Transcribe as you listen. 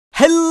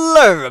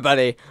Hello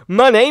everybody,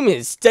 my name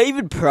is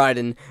David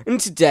Pryden,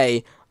 and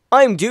today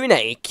I'm doing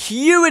a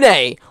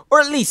Q&A, or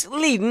at least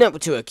leading up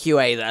to a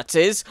QA, that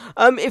is.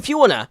 If you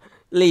wanna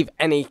leave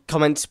any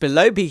comments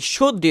below, be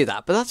sure to do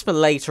that, but that's for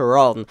later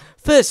on.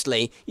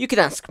 Firstly, you can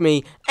ask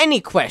me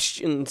any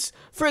questions.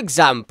 For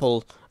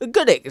example, a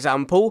good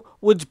example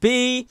would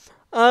be,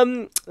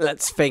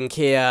 let's think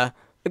here.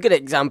 A good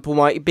example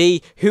might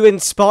be, who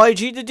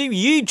inspired you to do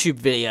YouTube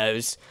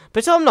videos?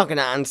 But I'm not going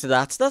to answer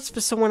that, that's for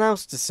someone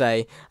else to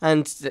say.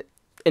 And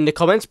in the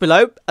comments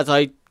below, as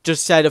I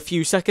just said a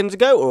few seconds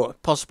ago, or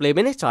possibly a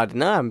minute, I don't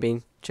know, I haven't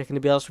been checking to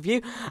be honest with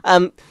you.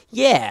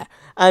 Yeah,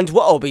 and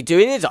what I'll be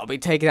doing is I'll be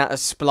taking out a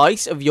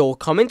splice of your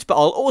comments, but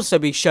I'll also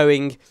be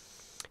showing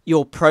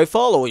your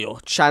profile or your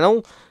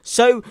channel,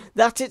 so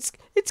that it's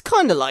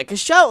kind of like a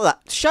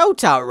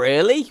shout out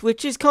really,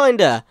 which is kind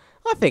of,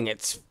 I think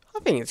it's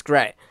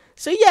great.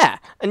 So yeah,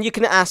 and you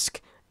can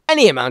ask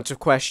any amount of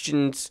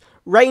questions,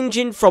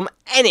 ranging from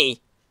any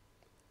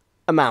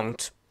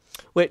amount,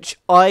 which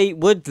I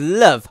would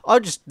love.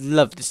 I'd just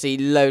love to see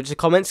loads of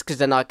comments, because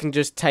then I can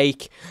just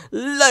take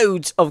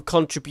loads of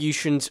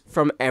contributions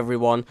from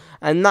everyone,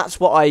 and that's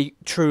what I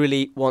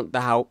truly want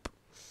to help.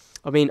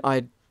 I mean,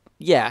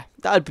 yeah,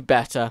 that'd be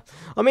better.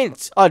 I mean,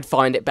 I'd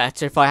find it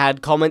better if I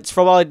had comments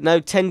from, I don't know,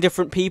 10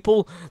 different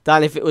people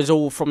than if it was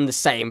all from the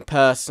same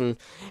person.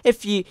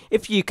 If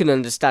you can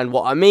understand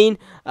what I mean.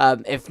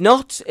 If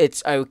not,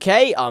 it's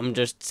okay. I'm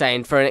just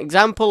saying for an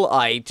example.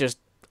 I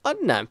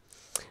don't know.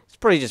 It's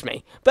probably just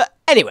me. But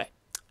anyway,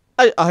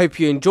 I hope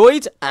you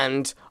enjoyed,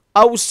 and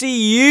I will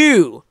see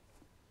you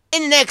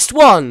in the next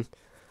one.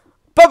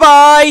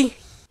 Bye-bye!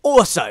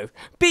 Also,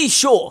 be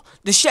sure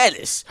to share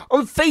this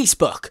on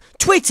Facebook,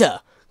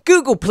 Twitter,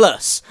 Google+,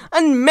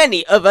 and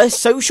many other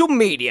social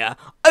media.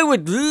 I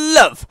would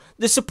love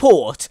the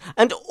support,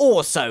 and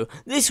also,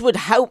 this would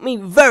help me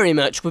very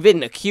much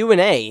within the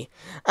Q&A.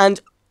 And,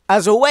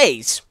 as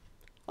always,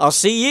 I'll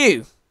see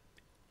you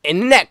in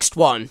the next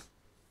one.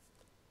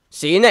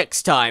 See you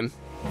next time.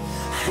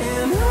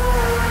 And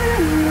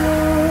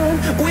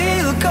on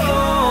we'll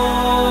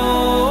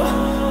go,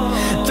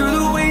 through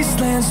the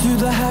wastelands, through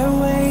the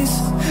highways,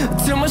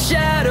 till my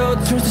shadow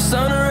turns to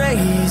sun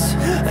rays.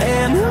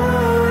 And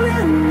on